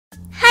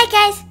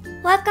guys,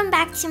 welcome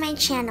back to my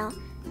channel.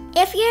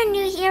 If you're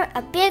new here,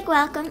 a big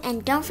welcome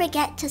and don't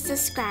forget to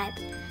subscribe.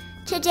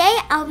 Today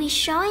I'll be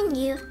showing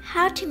you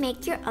how to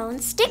make your own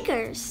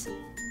stickers.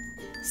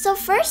 So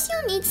first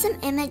you'll need some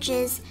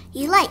images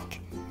you like.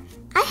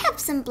 I have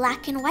some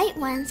black and white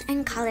ones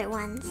and color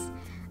ones.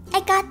 I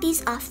got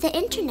these off the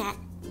internet.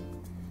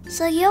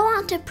 So you'll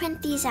want to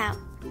print these out.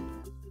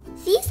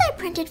 These I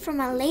printed from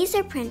a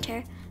laser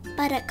printer,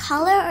 but a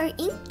color or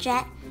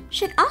inkjet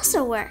should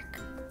also work.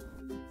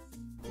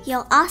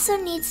 You'll also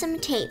need some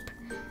tape.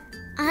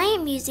 I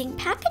am using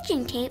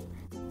packaging tape,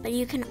 but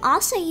you can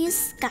also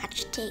use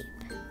Scotch tape.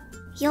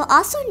 You'll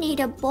also need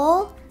a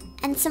bowl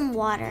and some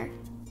water.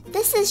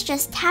 This is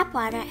just tap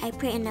water I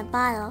put in a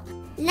bottle.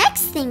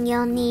 Next thing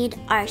you'll need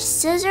are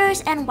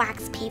scissors and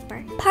wax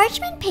paper.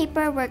 Parchment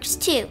paper works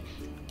too,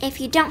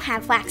 if you don't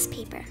have wax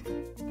paper.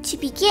 To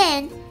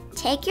begin,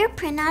 take your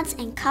printouts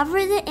and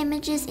cover the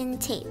images in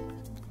tape.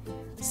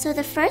 So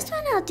the first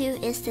one I'll do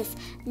is this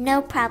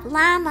no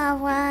problema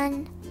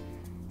one.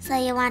 So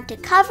you want to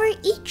cover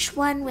each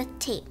one with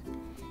tape.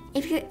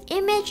 If your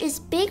image is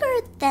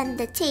bigger than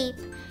the tape,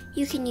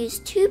 you can use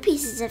 2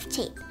 pieces of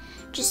tape.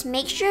 Just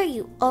make sure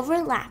you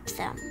overlap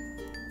them.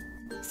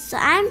 So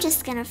I'm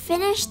just gonna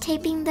finish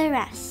taping the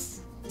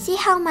rest. See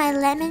how my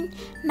lemon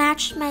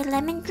matched my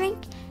lemon drink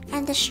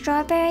and the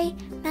strawberry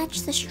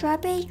matched the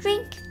strawberry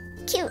drink?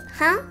 Cute,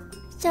 huh?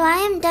 So I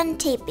am done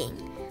taping.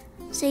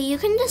 So you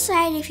can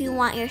decide if you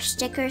want your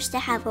stickers to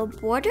have a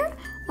border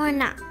or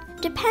not.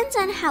 Depends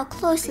on how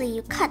closely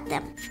you cut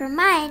them. For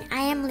mine,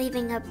 I am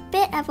leaving a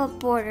bit of a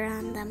border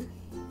on them.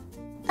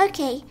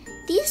 Okay,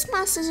 these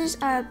small scissors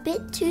are a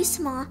bit too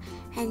small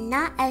and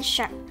not as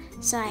sharp,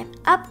 so I'm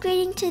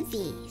upgrading to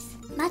these.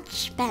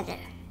 Much better.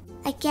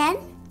 Again,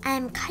 I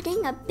am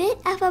cutting a bit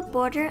of a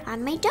border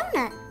on my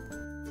donut.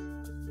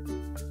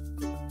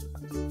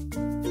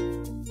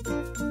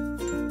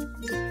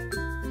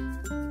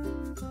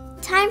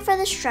 Time for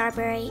the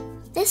strawberry.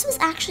 This was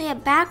actually a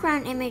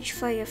background image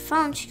for your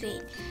phone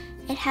screen.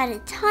 It had a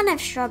ton of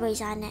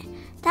strawberries on it.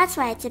 That's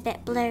why it's a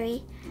bit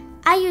blurry.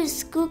 I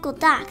used Google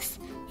Docs.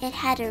 It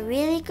had a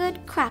really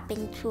good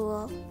cropping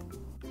tool.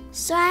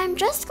 So I'm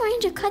just going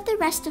to cut the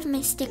rest of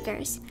my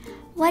stickers.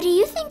 What do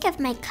you think of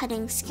my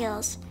cutting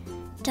skills?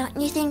 Don't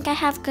you think I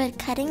have good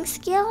cutting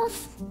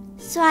skills?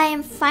 So I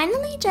am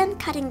finally done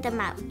cutting them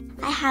out.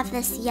 I have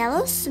this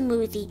yellow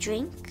smoothie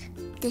drink,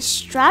 this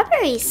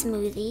strawberry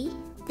smoothie,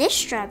 this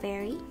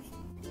strawberry,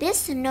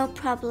 this no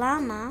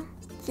problema,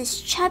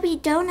 this chubby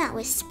donut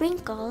with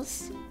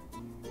sprinkles,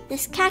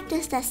 this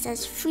cactus that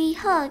says free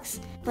hugs,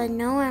 but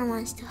no one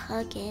wants to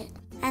hug it,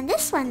 and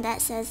this one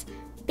that says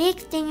big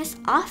things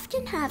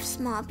often have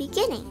small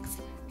beginnings,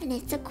 and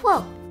it's a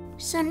quote.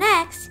 So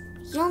next,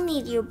 you'll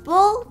need your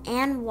bowl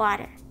and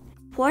water.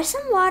 Pour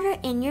some water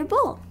in your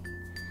bowl.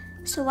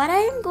 So what I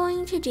am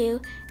going to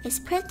do is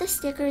put the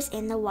stickers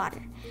in the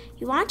water.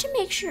 You want to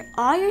make sure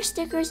all your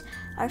stickers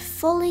are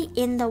fully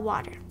in the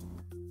water.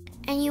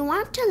 And you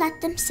want to let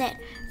them sit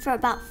for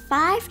about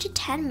 5 to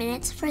 10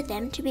 minutes for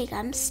them to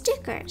become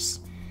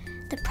stickers.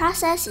 The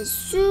process is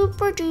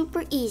super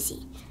duper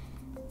easy.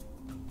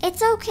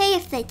 It's okay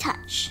if they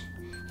touch.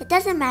 It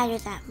doesn't matter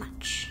that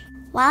much.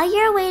 While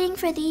you're waiting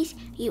for these,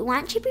 you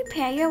want to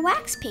prepare your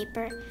wax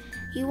paper.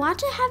 You want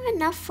to have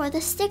enough for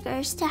the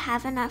stickers to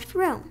have enough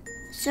room.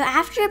 So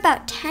after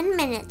about 10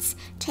 minutes,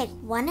 take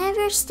one of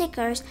your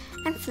stickers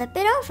and flip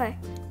it over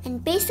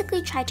and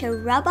basically try to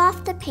rub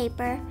off the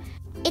paper.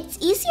 It's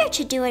easier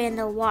to do it in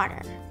the water.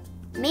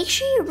 Make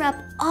sure you rub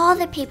all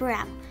the paper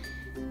out.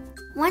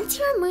 Once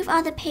you remove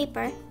all the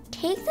paper,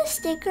 take the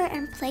sticker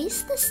and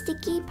place the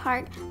sticky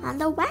part on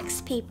the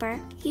wax paper.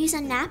 Use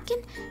a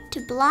napkin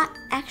to blot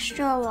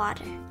extra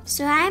water.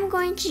 So I'm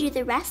going to do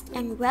the rest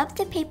and rub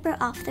the paper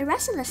off the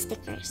rest of the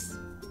stickers.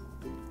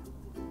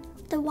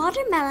 The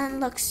watermelon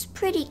looks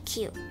pretty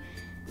cute.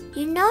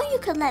 You know you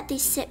could let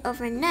these sit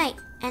overnight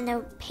and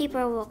the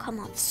paper will come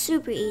off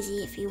super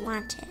easy if you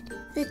wanted.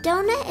 The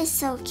donut is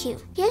so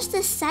cute. Here's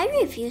the side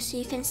review so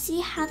you can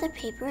see how the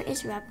paper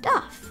is rubbed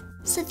off.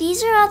 So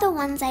these are all the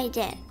ones I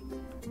did.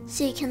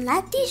 So you can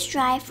let these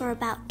dry for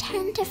about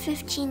 10 to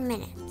 15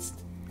 minutes.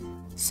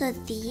 So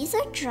these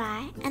are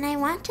dry and I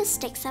want to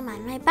stick some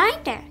on my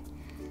binder.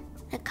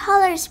 The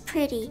color is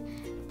pretty,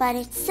 but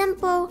it's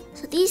simple,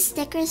 so these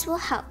stickers will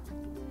help.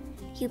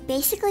 You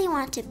basically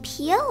want to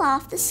peel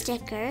off the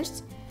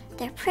stickers.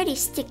 They're pretty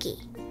sticky.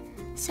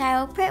 So I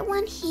will put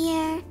one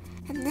here,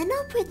 and then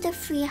I'll put the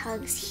free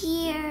hugs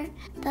here.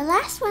 The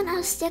last one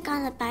I'll stick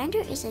on the binder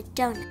is a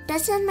donut.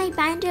 Doesn't my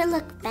binder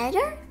look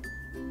better?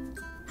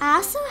 I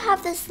also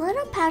have this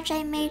little pouch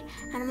I made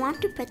and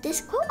want to put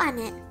this quote on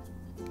it.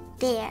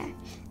 There,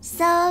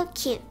 so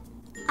cute.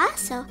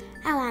 Also,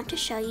 I want to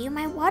show you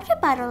my water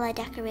bottle I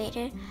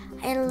decorated.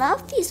 I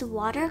love these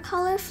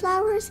watercolor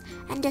flowers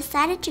and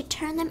decided to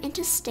turn them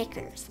into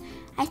stickers.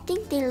 I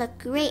think they look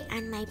great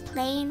on my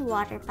plain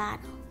water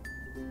bottle.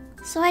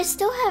 So I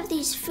still have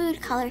these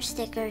food color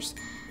stickers.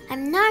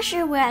 I'm not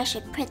sure where I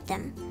should put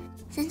them.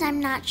 Since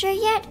I'm not sure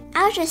yet,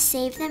 I'll just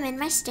save them in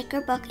my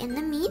sticker book in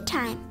the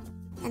meantime.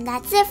 And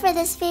that's it for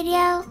this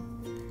video.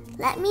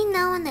 Let me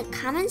know in the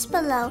comments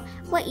below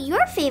what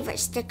your favorite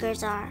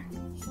stickers are.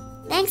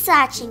 Thanks for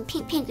watching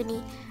Pink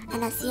Pinkuni,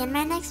 and I'll see you in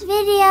my next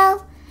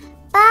video.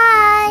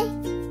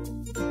 Bye!